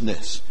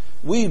righteousness.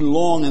 We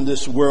long in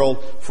this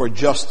world for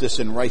justice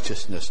and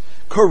righteousness.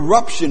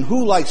 Corruption,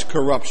 who likes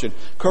corruption?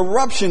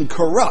 Corruption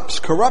corrupts.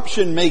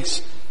 Corruption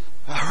makes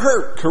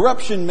hurt.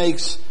 Corruption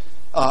makes,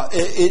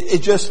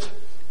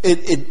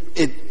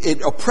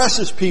 it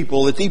oppresses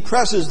people, it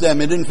depresses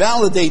them, it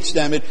invalidates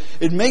them,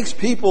 it makes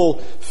people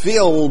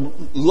feel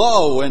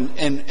low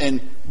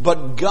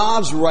but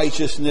God's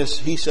righteousness,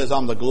 He says,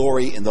 I'm the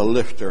glory and the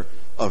lifter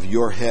of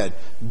your head.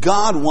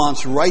 God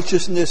wants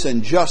righteousness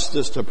and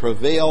justice to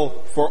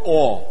prevail for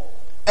all.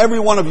 Every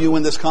one of you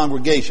in this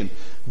congregation.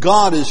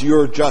 God is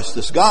your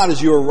justice. God is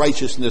your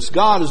righteousness.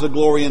 God is the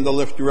glory and the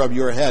lifter of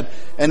your head.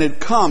 And it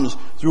comes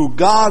through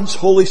God's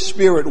Holy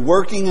Spirit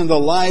working in the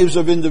lives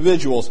of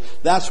individuals.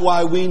 That's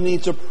why we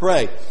need to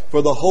pray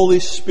for the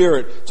Holy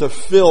Spirit to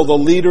fill the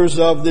leaders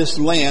of this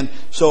land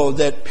so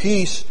that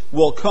peace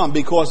will come.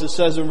 Because it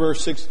says in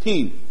verse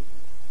 16,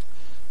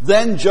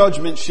 then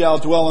judgment shall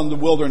dwell in the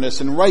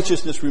wilderness, and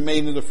righteousness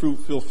remain in the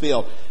fruitful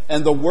field.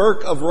 And the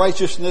work of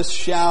righteousness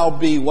shall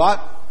be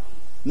what?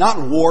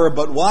 Not war,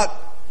 but what?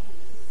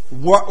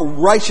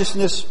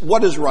 Righteousness.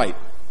 What is right?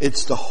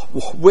 It's the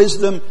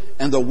wisdom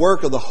and the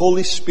work of the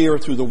Holy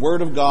Spirit through the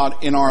Word of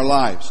God in our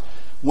lives.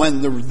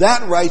 When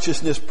that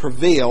righteousness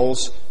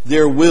prevails,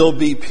 there will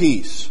be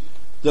peace.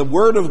 The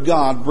Word of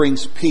God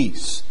brings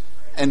peace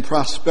and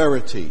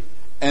prosperity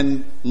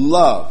and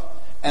love.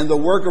 And the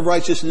work of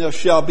righteousness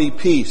shall be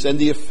peace. And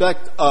the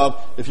effect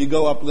of, if you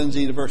go up,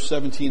 Lindsay, to verse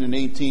 17 and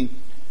 18,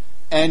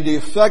 and the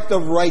effect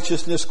of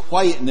righteousness,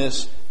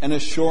 quietness, and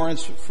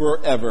assurance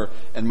forever.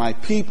 And my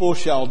people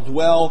shall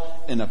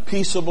dwell in a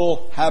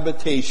peaceable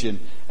habitation,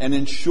 and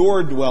in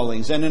sure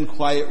dwellings, and in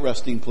quiet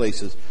resting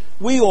places.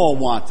 We all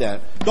want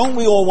that. Don't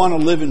we all want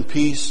to live in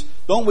peace?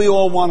 Don't we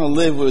all want to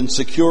live in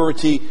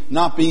security,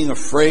 not being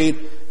afraid?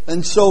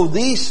 And so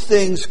these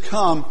things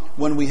come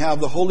when we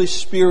have the Holy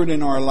Spirit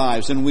in our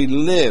lives and we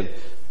live.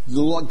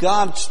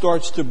 God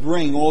starts to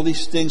bring all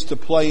these things to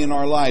play in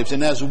our lives.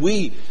 And as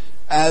we,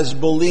 as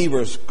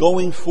believers,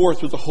 going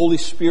forth with the Holy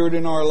Spirit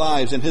in our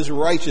lives and His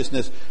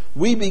righteousness,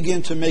 we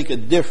begin to make a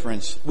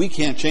difference. We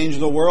can't change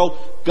the world.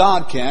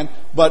 God can.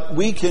 But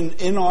we can,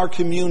 in our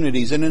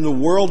communities and in the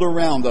world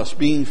around us,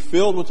 being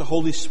filled with the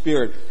Holy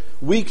Spirit,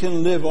 we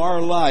can live our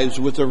lives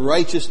with the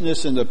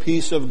righteousness and the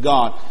peace of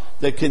God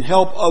that can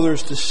help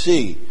others to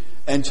see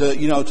and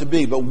to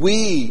be. But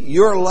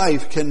your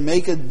life can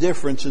make a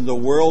difference in the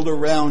world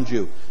around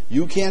you.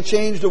 You can't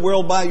change the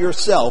world by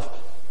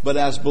yourself. But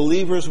as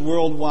believers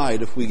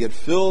worldwide, if we get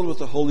filled with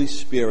the Holy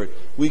Spirit,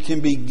 we can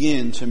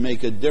begin to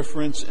make a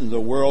difference in the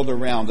world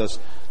around us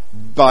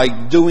by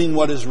doing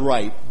what is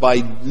right, by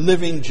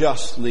living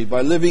justly,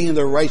 by living in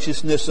the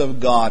righteousness of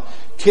God,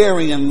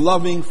 caring and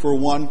loving for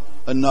one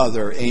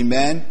another.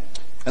 Amen?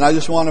 And I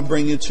just want to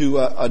bring you to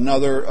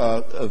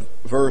another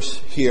verse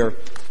here.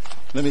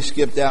 Let me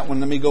skip that one.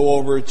 Let me go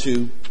over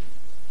to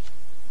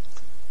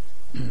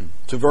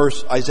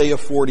verse Isaiah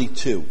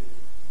 42.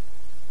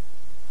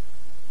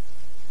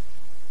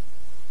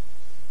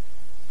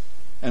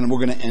 And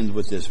we're going to end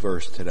with this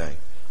verse today.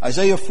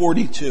 Isaiah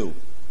 42,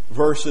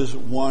 verses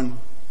 1.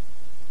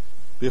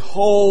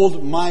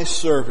 Behold my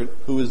servant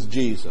who is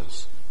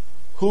Jesus,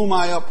 whom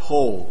I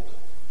uphold.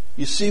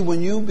 You see,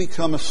 when you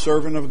become a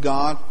servant of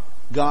God,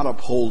 God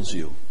upholds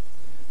you.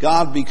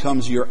 God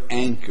becomes your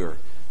anchor.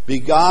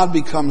 God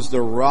becomes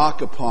the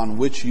rock upon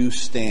which you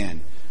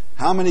stand.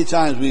 How many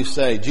times we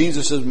say,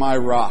 Jesus is my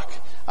rock,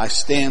 I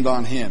stand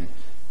on Him.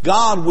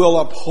 God will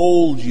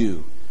uphold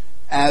you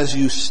as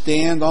you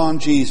stand on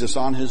Jesus,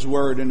 on His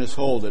word and His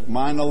hold it.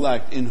 Mine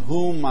elect, in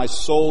whom my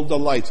soul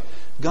delights.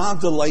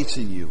 God delights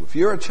in you. If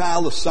you're a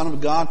child, a son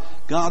of God,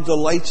 God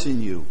delights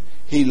in you.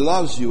 He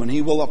loves you and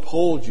He will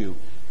uphold you.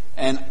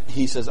 And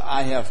He says,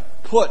 I have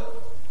put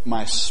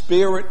my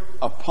Spirit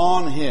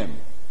upon him.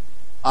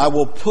 I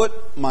will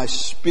put my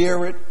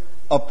Spirit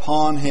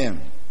upon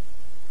him.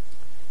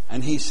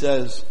 And He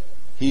says,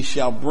 He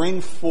shall bring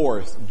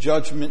forth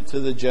judgment to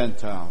the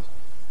Gentiles.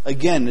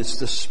 Again, it's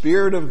the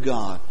Spirit of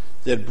God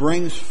that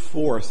brings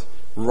forth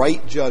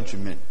right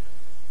judgment.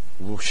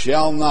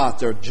 Shall not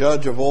the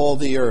judge of all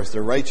the earth,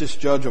 the righteous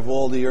judge of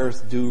all the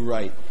earth, do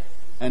right?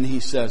 And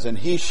he says, and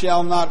he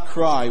shall not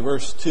cry,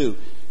 verse 2,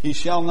 he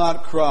shall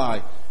not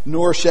cry,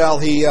 nor shall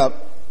he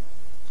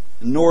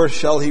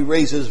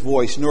raise his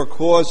voice, nor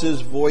cause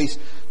his voice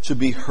to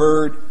be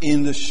heard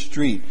in the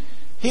street.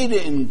 He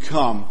didn't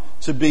come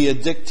to be a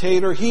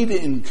dictator. He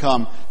didn't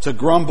come to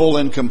grumble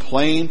and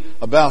complain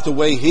about the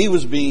way he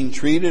was being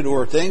treated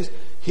or things.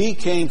 He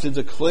came to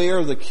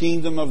declare the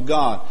kingdom of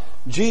God.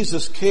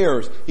 Jesus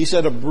cares. He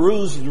said, a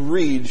bruised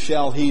reed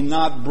shall he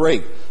not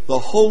break. The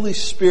Holy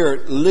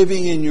Spirit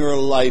living in your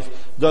life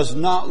does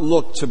not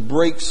look to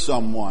break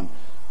someone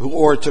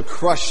or to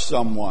crush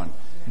someone.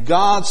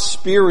 God's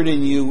Spirit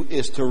in you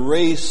is to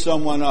raise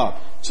someone up,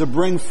 to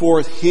bring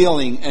forth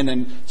healing and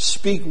then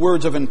speak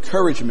words of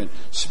encouragement,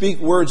 speak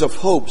words of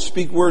hope,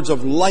 speak words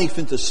of life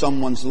into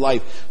someone's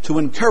life, to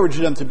encourage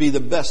them to be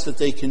the best that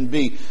they can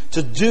be,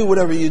 to do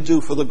whatever you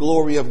do for the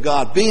glory of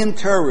God. Be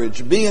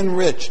encouraged, be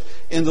enriched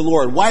in the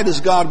Lord. Why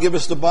does God give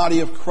us the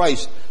body of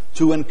Christ?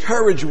 To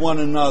encourage one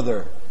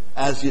another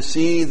as you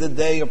see the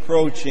day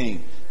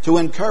approaching. To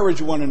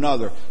encourage one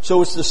another.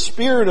 So it's the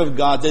Spirit of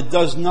God that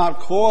does not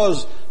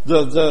cause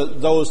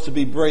those to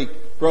be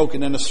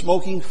broken. And a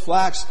smoking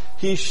flax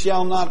he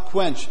shall not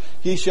quench.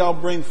 He shall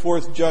bring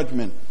forth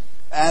judgment.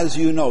 As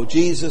you know,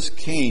 Jesus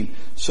came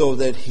so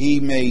that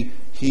he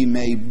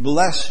may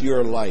bless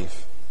your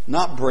life.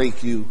 Not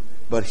break you,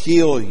 but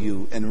heal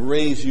you and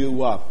raise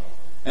you up.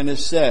 And it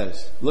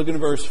says, look at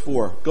verse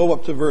 4. Go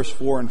up to verse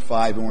 4 and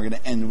 5 and we're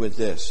going to end with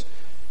this.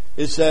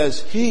 It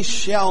says, he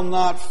shall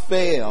not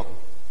fail.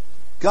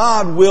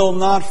 God will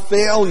not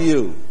fail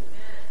you.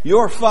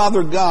 Your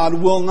Father God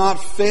will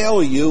not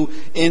fail you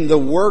in the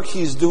work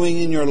He's doing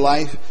in your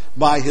life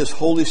by His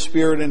Holy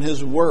Spirit and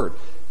His Word.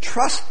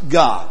 Trust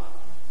God.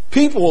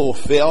 People will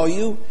fail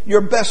you. Your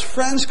best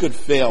friends could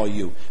fail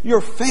you. Your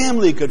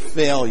family could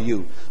fail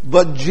you.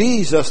 But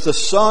Jesus, the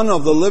Son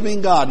of the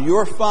living God,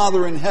 your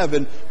Father in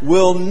heaven,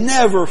 will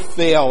never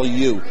fail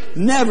you,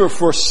 never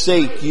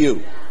forsake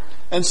you.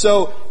 And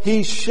so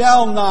he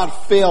shall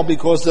not fail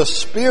because the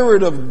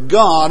Spirit of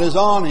God is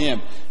on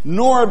him,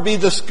 nor be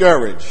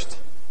discouraged.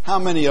 How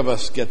many of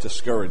us get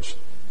discouraged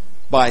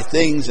by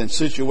things and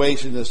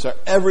situations?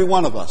 Every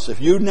one of us.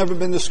 If you've never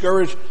been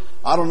discouraged,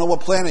 I don't know what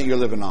planet you're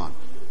living on.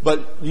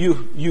 But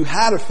you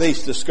had to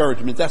face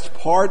discouragement. That's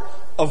part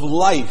of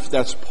life.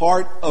 That's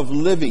part of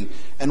living.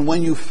 And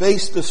when you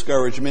face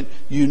discouragement,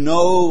 you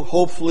know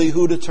hopefully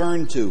who to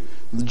turn to.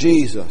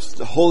 Jesus,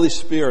 the Holy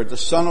Spirit, the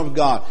Son of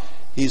God.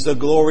 He's the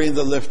glory and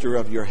the lifter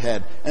of your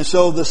head. And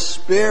so the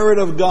Spirit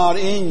of God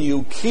in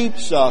you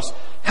keeps us,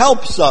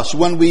 helps us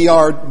when we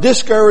are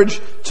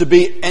discouraged to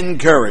be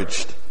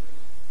encouraged.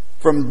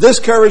 From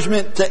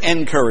discouragement to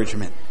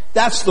encouragement.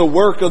 That's the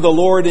work of the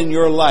Lord in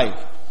your life.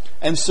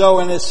 And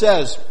it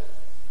says,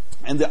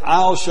 and the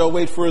owl shall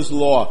wait for his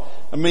law.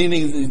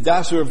 Meaning,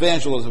 that's your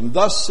evangelism.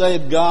 Thus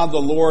saith God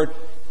the Lord,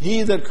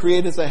 He that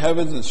created the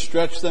heavens and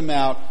stretched them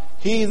out,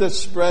 He that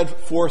spread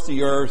forth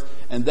the earth,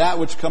 and that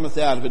which cometh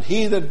out of it,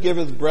 He that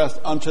giveth breath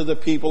unto the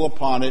people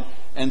upon it,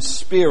 and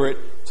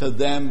spirit to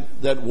them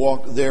that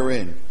walk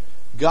therein.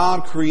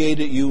 God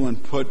created you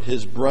and put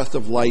His breath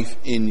of life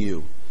in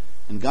you.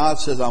 And God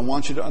says, I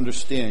want you to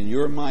understand,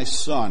 you're my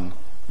son,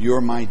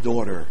 you're my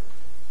daughter.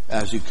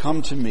 As you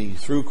come to me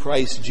through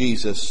Christ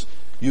Jesus,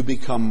 you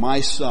become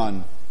my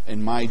son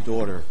and my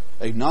daughter.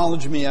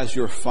 Acknowledge me as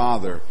your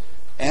Father.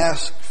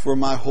 Ask for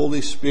my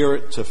Holy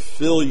Spirit to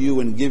fill you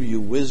and give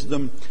you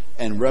wisdom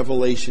and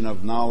revelation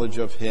of knowledge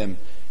of Him.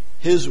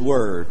 His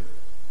Word,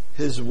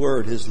 His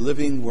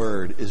living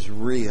Word is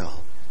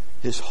real.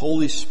 His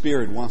Holy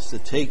Spirit wants to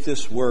take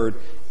this Word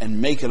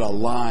and make it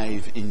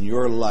alive in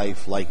your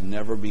life like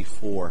never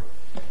before.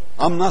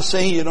 I'm not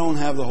saying you don't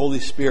have the Holy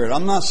Spirit.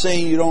 I'm not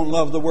saying you don't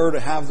love the Word or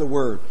have the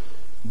Word.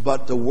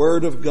 But the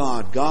Word of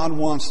God, God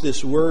wants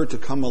this Word to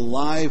come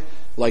alive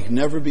like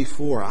never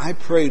before. I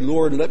pray,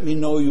 Lord, let me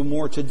know you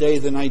more today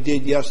than I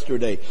did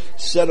yesterday.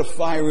 Set a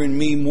fire in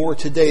me more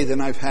today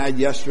than I've had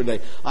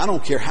yesterday. I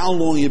don't care how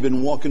long you've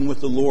been walking with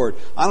the Lord.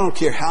 I don't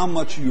care how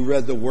much you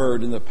read the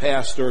Word in the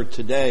past or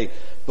today.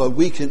 But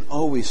we can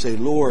always say,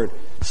 Lord,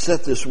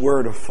 set this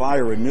Word of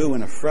fire anew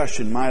and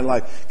afresh in my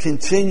life.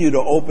 Continue to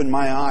open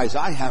my eyes.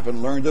 I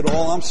haven't learned it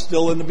all. I'm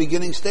still in the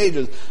beginning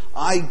stages.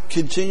 I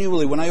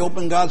continually, when I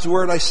open God's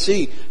Word, I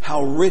see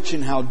how rich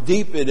and how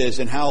deep it is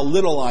and how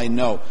little I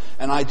know.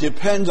 And I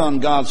depend on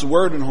God's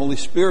Word and Holy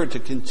Spirit to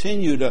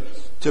continue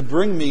to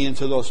bring me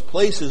into those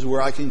places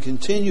where I can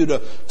continue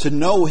to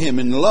know Him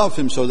and love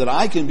Him so that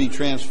I can be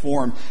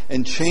transformed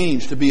and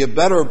changed to be a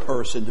better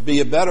person, to be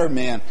a better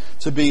man,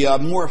 to be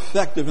more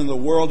effective in the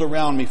world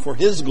around me for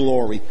His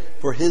glory,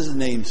 for His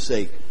name's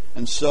sake.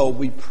 And so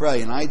we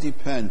pray, and I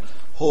depend,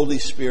 Holy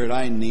Spirit,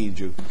 I need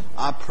you.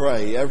 I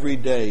pray every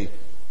day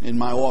in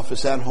my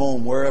office, at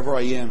home, wherever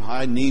I am,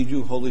 I need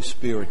you, Holy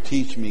Spirit.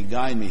 Teach me,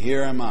 guide me.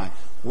 Here am I.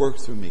 Work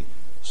through me.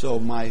 So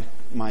my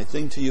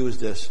thing to you is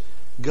this.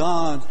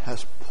 God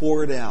has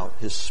poured out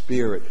His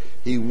Spirit.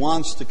 He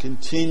wants to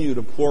continue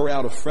to pour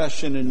out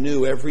afresh and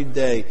anew every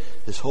day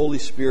His Holy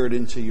Spirit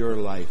into your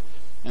life.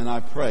 And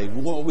I pray,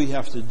 what we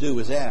have to do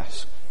is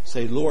ask.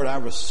 Say, Lord, I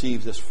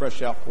receive this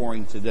fresh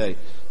outpouring today.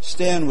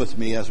 Stand with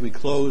me as we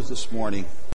close this morning.